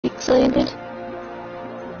pixelated.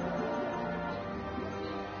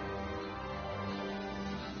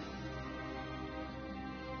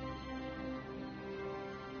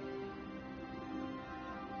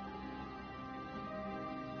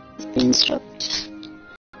 It's been stopped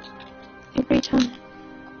every time.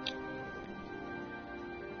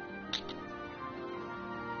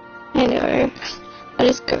 I know. I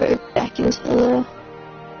just go back into the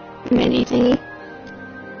menu thingy.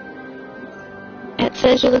 It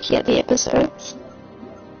says you're looking at the episodes.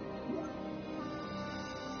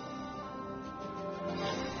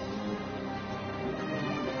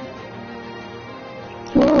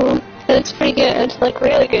 Ooh, that looks pretty good. Like,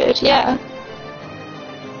 really good, yeah.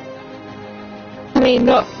 I mean,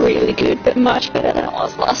 not really good, but much better than it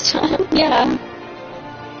was last time. Yeah.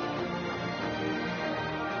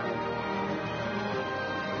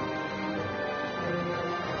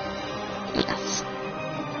 Yes.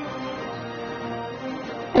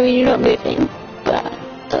 I mean, you're not moving, but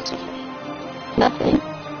that's okay. Nothing.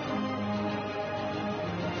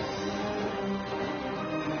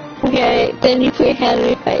 Okay, then you put your hand on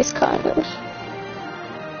your face, kind of.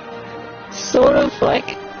 Sort of,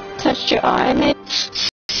 like, touched your eye, maybe?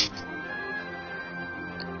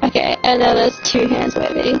 Okay, and now there's two hands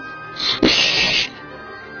waving.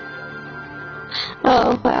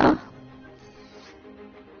 Oh, wow.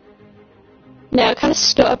 Now it kind of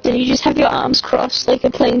stopped and you just have your arms crossed like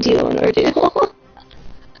you're playing Deal or No Deal.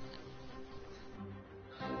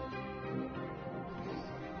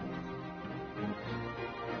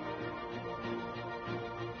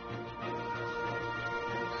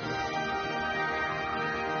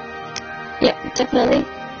 Yep, definitely.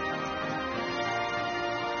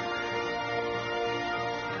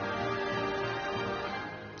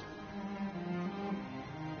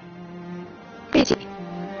 Crazy.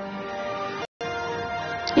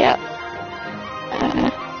 Yep.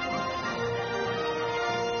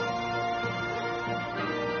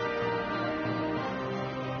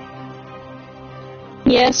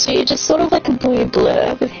 Yeah, so you're just sort of like a blue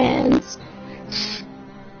blur with hands.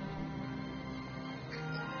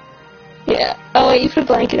 Yeah. Oh, wait, you put a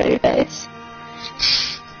blanket on your face.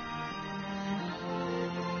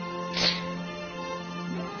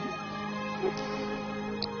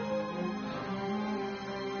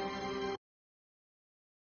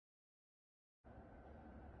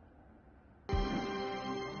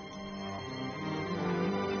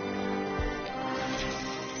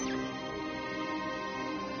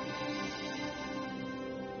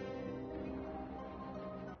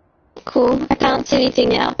 Cool. I can't see anything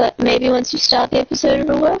now, but maybe once you start the episode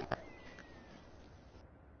it'll work.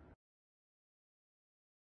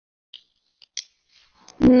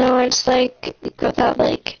 No, it's like, got that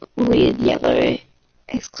like weird yellow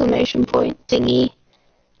exclamation point thingy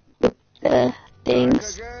with the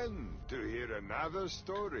things. Back again to hear another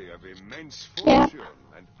story of immense Yeah. fortune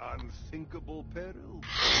and unthinkable peril.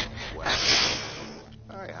 Well,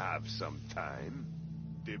 I have some time.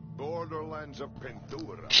 The borderlands of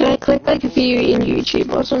Pandora. Should I click like a view in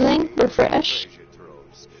YouTube or something? Refresh. Treasure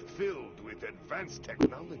troves filled with advanced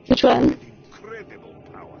technology. Which one? And incredible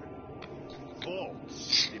power.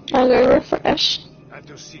 Vaults. I'll go refresh. And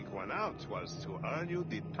to seek one out was to earn you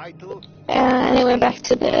the title. And it went back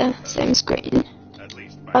to the same screen. At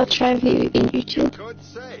least I'll try view in you YouTube. could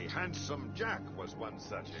say Handsome Jack was one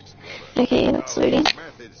such explorer. Okay, that's loading.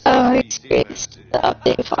 Oh, it's the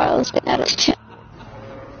update file has been added.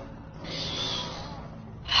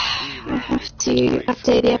 I have to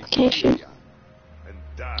update the application. And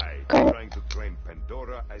died Got it. trying to claim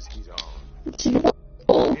Pandora as his own. It's a little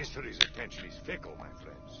cool. History's attention is fickle, my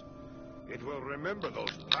friends. It will remember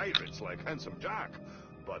those pirates like Handsome Jack,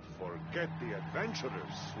 but forget the adventurers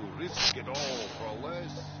who risk it all for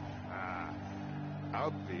less.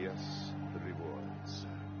 Obvious rewards.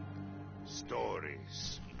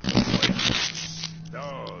 Stories.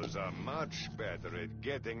 Those are much better at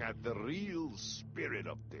getting at the real spirit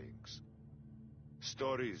of things.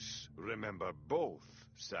 Stories remember both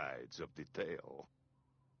sides of the tale.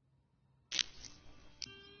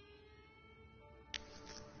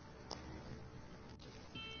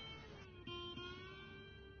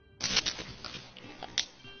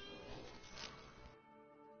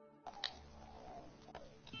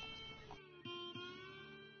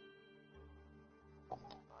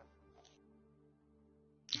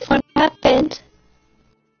 What happened?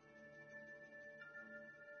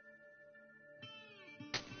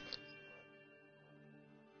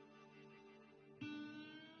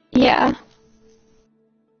 Yeah.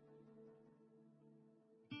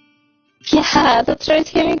 Yeah, that's what I was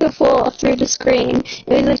hearing before through the screen. It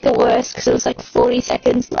was like the worst because it was like 40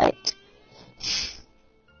 seconds late.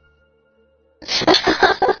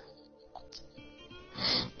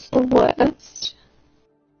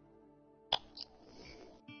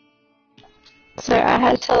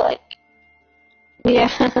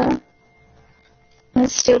 I'm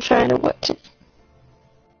still trying to watch it.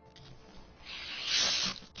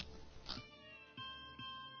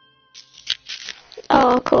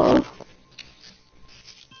 Oh, cool.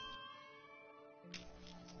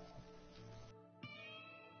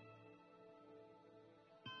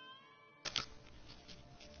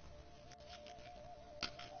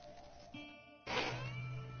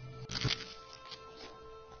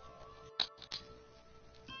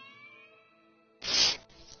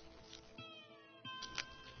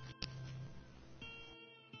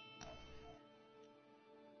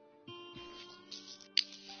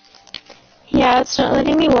 Yeah, it's not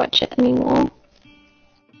letting me watch it anymore.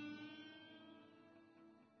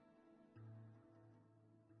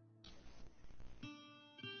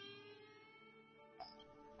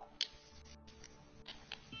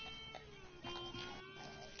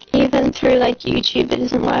 Even through like YouTube it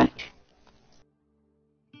doesn't work.